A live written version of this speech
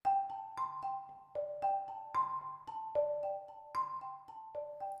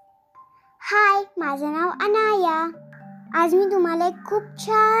हाय, माझं नाव अनाया। आज मी तुम्हाला एक खूप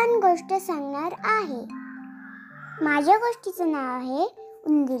छान गोष्ट सांगणार आहे। माझ्या गोष्टीचं नाव आहे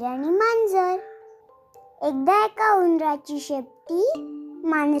उंदीर आणि मांजर। एकदा एका उंदराची शेपटी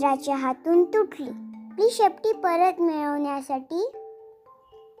मांजराच्या हातून तुटली। ती शेपटी परत मिळवण्यासाठी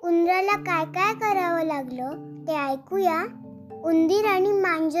उंदराला काय काय करावं लागलं ते ऐकूया उंदीर आणि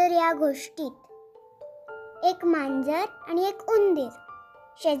मांजर या गोष्टीत। एक मांजर आणि एक उंदीर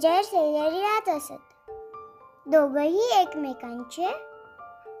शेजारी राहत असत। दोघंही एकमेकांचे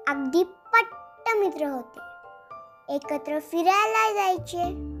अगदी पट्ट मित्र होते। एकत्र फिरायला जायचे,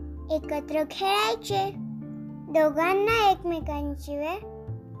 एकत्र खेळायचे। दोघांना एकमेकांशिवाय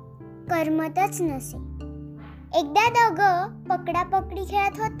करमतच नसे। एकदा दोघं पकडापकडी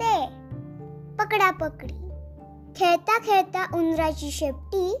खेळत होते। पकडापकडी खेळता खेळता उंदराची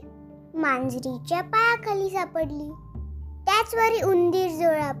शेपटी मांजरीच्या पायाखाली सापडली। त्याचवेळी उंदीर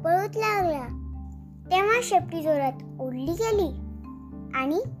जोरात पळत लागला। तेव्हा शेपटी जोरात ओढली गेली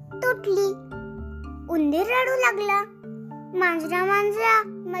आणि तुटली। उंदीर रडू लागला, मांजरा मांजरा,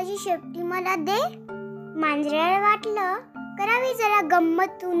 माझी शेपटी मला दे। मांजराला वाटलं करावी जरा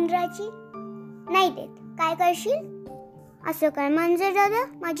गंमत उंदराची। नाही देत, काय करशील? असं काय मांजर दादा,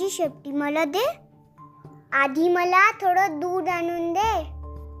 माझी शेपटी मला दे। आधी मला थोडं दूध आणून दे,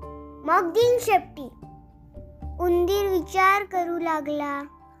 मग देईन शेपटी। उंदीर विचार करू लागला,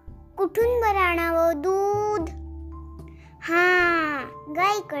 कुठून बरं आणावं दूध?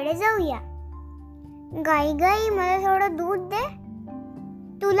 गाईकडे जाऊया। गाई गाई, मला थोडं दूध दे।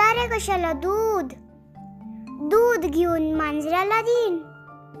 तुला रे कशाला दूध? दूध घेऊन मांजराला देईन,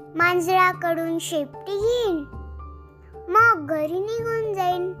 मांजराकडून शेपटी घेईन, मग घरी निघून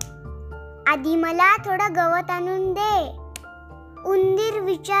जाईन। आधी मला थोडं गवत आणून दे। उंदीर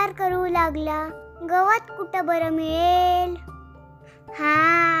विचार करू लागला, गवत कुठं बरं मिळेल?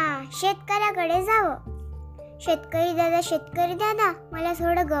 शेतकऱ्याकडे जावं। शेतकरी दादा, मला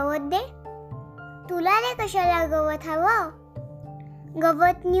थोडं गवत दे। तुला रे कशाला गवत हवं?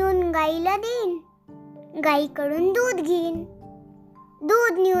 गवत नेऊन गाईला देईन, गाईकडून दूध घेईन,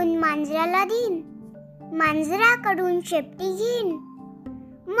 दूध नेऊन मांजराला देईन, मांजराकडून शेपटी घेईन,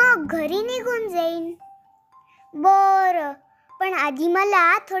 मग घरी निघून जाईन। बरं, पण आधी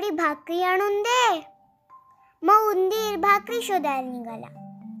मला थोडी भाकरी आणून दे। मग उंदीर भाकरी शोधायला निघाला।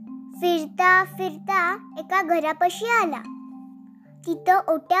 फिरता फिरता एका घरापाशी आला।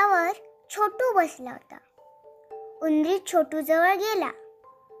 तिथं ओट्यावर छोटू बसला होता। उंदीर छोटू जवळ गेला।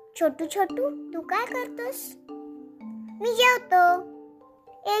 छोटू, तू काय करतोस? मी जेवतो।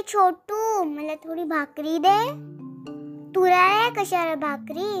 ए छोटू, मला थोडी भाकरी दे। तुला रे कशाला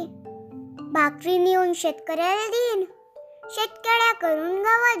भाकरी? भाकरी नेऊन शेतकऱ्याला देईन, शेतकऱ्याकडून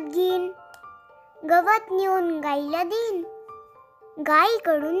गवत घेईन, गवत नेऊन गाईला देईन,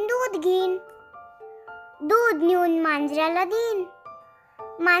 गाईकडून दूध घेईन, दूध नेऊन मांजराला देईन,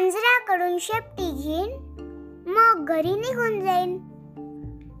 मांजराकडून शेपटी घेईन, मग घरी निघून जाईन।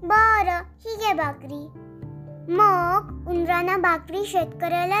 बरं, ही घे भाकरी। मग उंदरानं भाकरी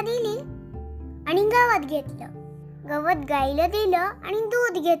शेतकऱ्याला दिली आणि गवत घेतलं, गवत गाईला दिलं आणि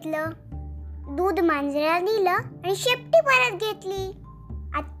दूध घेतलं, दूध मांजराला दिलं आणि शेपटी परत घेतली।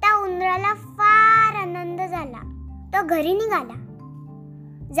 आता उंदराला फार आनंद झाला। तो घरी निघाला।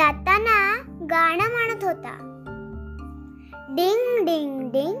 जाताना गाणं म्हणत होता, डिंग डिंग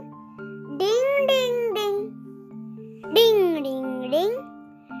डिंग, डिंग डिंग डिंग, डिंग डिंग डिंग,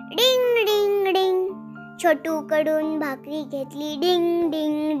 डिंग डिंग डिंग। छोटूकडून भाकरी घेतली, डिंग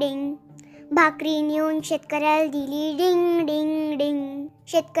डिंग डिंग, भाकरी नेऊन शेतकऱ्याला दिली, डिंग डिंग डिंग,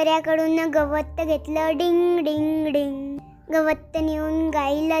 शेतकऱ्याकडून गवत घेतलं, डिंग डिंग डिंग, गवत नेऊन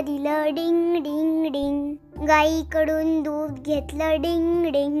गाईला दिलं, डिंग डिंग डिंग, गाईकडून दूध घेतलं, डिंग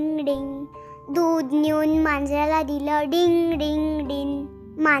डिंग डिंग, दूध नेऊन मांजराला दिलं, डिंग डिंग डिंग,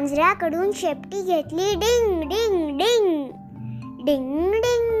 मांजराकडून शेपटी घेतली, डिंग डिंग डिंग, डिंग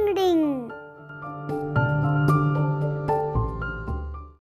डिंग डिंग।